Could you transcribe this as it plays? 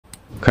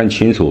看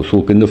清楚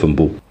树根的分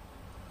布，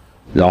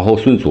然后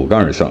顺主干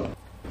而上，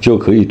就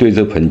可以对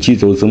这盆济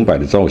州真柏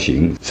的造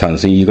型产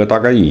生一个大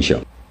概印象。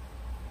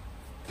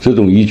这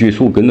种依据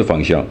树根的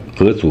方向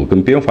和主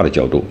根变化的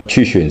角度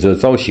去选择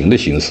造型的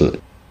形式，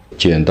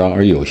简单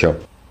而有效。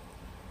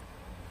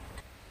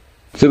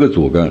这个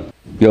主干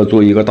要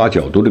做一个大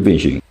角度的变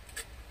形，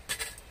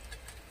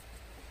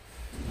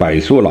柏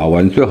树拿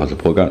弯最好是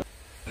破干，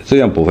这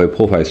样不会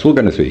破坏树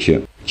干的水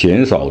线，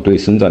减少对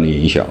生长的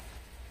影响。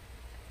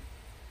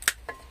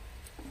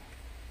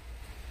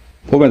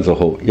破干之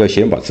后，要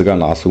先把枝干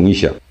拉松一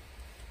下，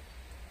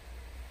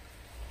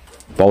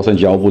包上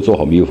胶布做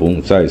好密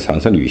封，再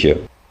缠上铝线。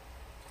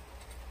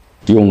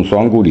用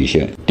双股铝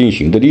线定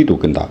型的力度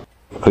更大，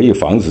可以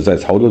防止在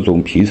操作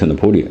中皮层的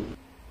破裂。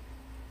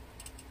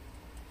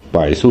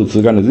柏树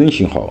枝干的韧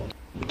性好，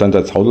但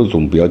在操作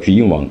中不要去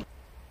硬弯，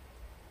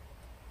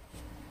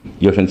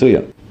要像这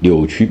样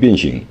扭曲变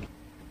形，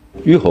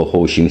愈合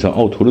后形成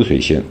凹凸的水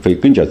线会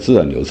更加自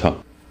然流畅。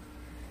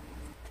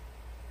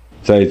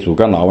在主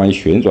干拿弯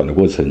旋转的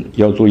过程，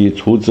要注意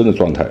出枝的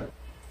状态。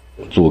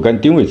主干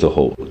定位之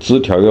后，枝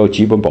条要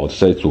基本保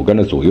持在主干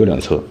的左右两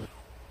侧。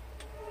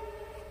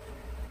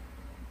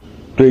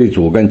对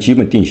主干基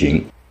本定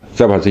型，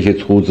再把这些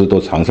出枝都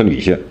缠上铝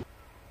线。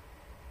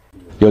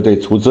要对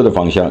出枝的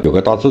方向有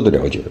个大致的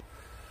了解，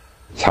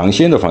长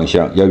线的方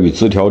向要与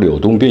枝条扭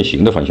动变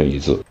形的方向一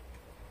致。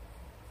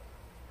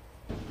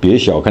别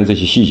小看这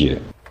些细节，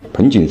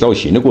盆景造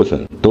型的过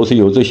程都是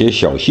由这些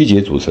小细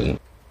节组成。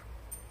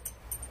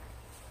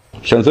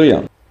像这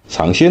样，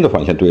长线的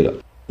方向对了，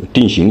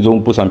定型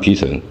中不伤皮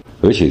层，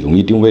而且容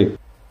易定位。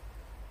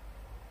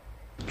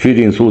确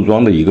定树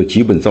桩的一个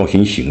基本造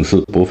型形式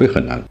不会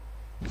很难，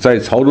在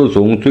操作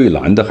中最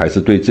难的还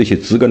是对这些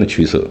枝干的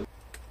取舍，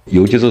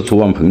尤其是出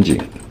弯盆景。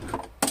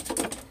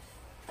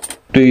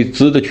对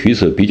枝的取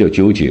舍比较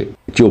纠结，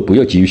就不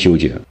要急于修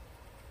剪。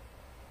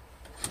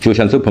就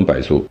像这盆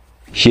柏树，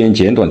先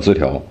剪短枝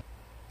条，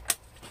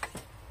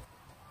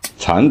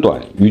长短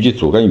依据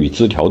主干与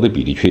枝条的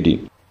比例确定。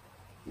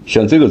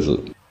像这个枝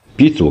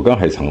比主干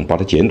还长，把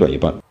它剪短一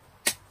半。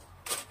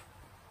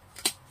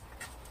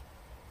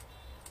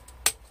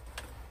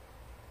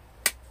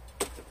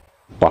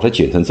把它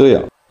剪成这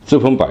样，这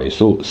盆柏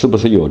树是不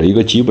是有了一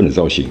个基本的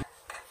造型？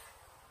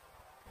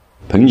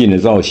盆景的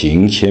造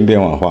型千变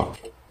万化，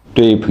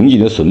对盆景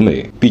的审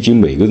美，毕竟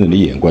每个人的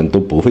眼光都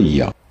不会一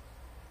样。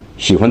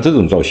喜欢这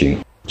种造型，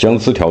将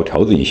枝条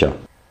调整一下，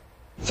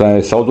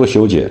再稍作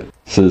修剪，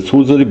使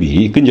出枝的比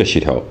例更加协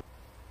调。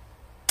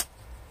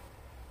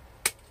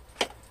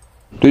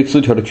对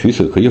枝条的取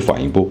舍可以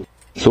反一步，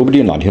说不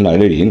定哪天来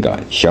了灵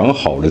感，想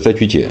好了再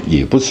去剪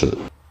也不迟。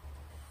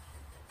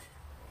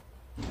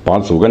把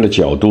主干的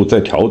角度再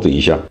调整一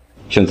下，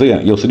像这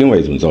样又是另外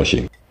一种造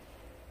型。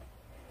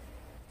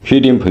确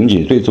定盆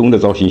景最终的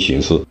造型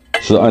形式，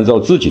是按照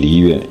自己的意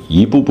愿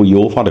一步步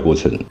优化的过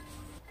程。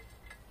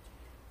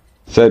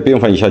再变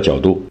换一下角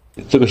度，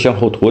这个向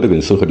后拖的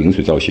更适合临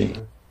水造型，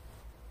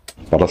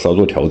把它稍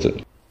作调整。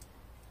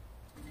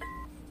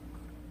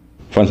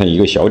放上一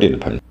个小点的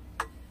盆，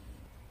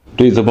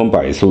对这盆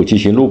柏树进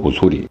行露骨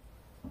处理。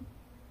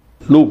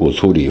露骨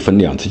处理分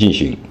两次进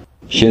行，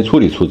先处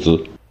理出枝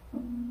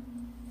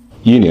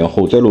，1年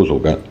后再落主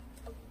干，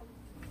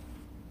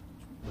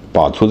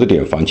把出枝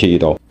点防切一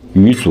刀，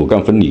与主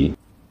干分离。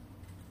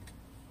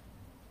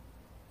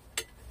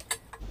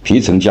皮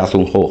层加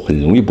松后很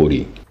容易剥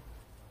离。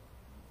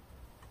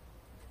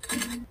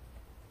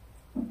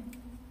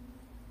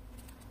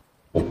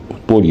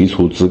剥离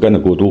出枝干的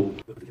过渡，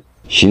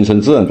形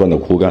成自然状的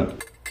枯干。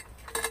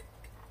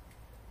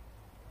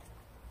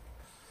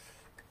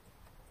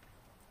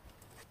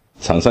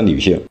缠上铝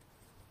线，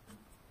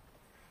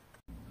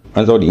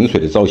按照临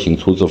水的造型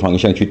出枝方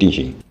向去定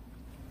型。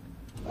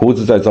枯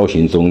枝在造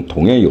型中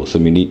同样有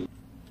生命力。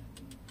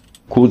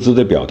枯枝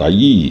的表达意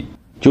义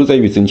就在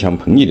于增强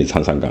盆景的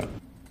沧桑感，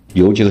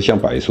尤其是像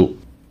柏树。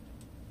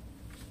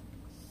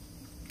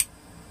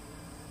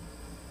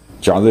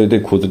加热对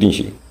枯枝定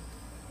型，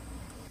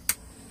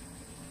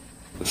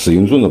使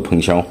用中的喷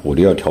枪火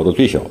力要调到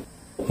最小，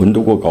温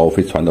度过高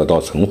会传导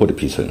到成活的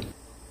皮层。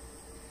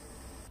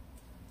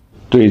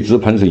对枝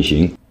盘整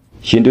形，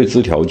先对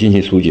枝条进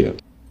行疏剪，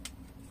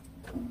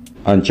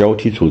按交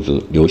替出枝，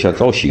留下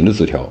造型的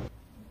枝条，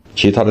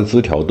其他的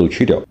枝条都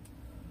去掉。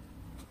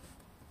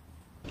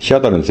下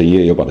段的针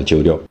叶要把它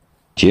揪掉，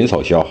减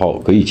少消耗，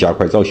可以加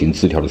快造型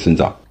枝条的生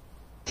长，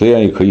这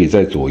样也可以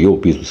在左右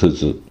逼出侧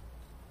枝。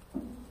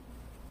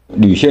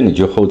铝线拧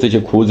结后，这些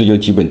枯枝就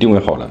基本定位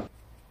好了。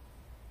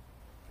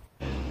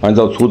按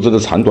照出枝的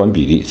长短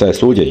比例再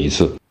缩减一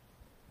次。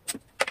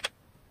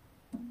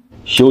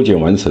修剪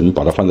完成，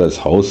把它放在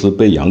潮湿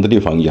被阳的地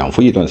方养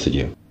护一段时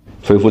间，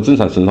恢复正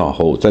常生长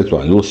后，再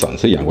转入散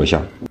射阳光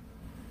下。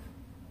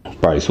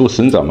柏树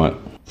生长慢，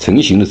成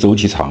型的周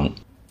期长，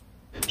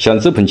像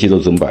这盆济州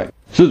真柏，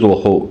制作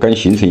后刚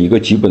形成一个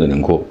基本的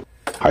轮廓，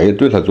还要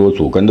对它做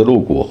主干的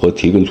露骨和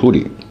提根处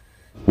理。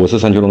我是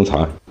山丘农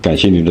茶，感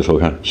谢您的收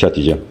看，下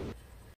期见。